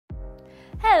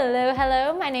Hello,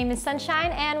 hello, my name is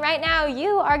Sunshine, and right now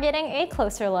you are getting a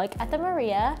closer look at the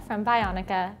Marea from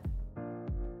Bionica.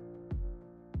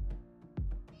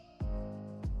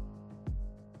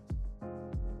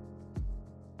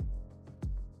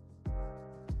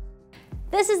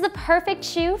 This is the perfect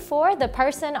shoe for the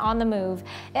person on the move.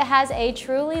 It has a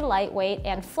truly lightweight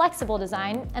and flexible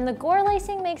design, and the gore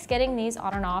lacing makes getting these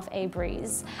on and off a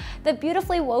breeze. The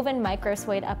beautifully woven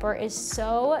microsuede upper is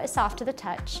so soft to the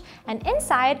touch, and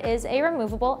inside is a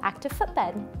removable active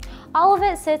footbed. All of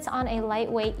it sits on a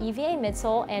lightweight EVA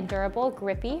midsole and durable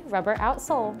grippy rubber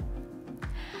outsole.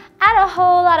 Add a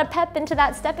whole lot of pep into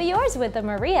that step of yours with the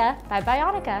Marea by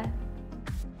Bionica.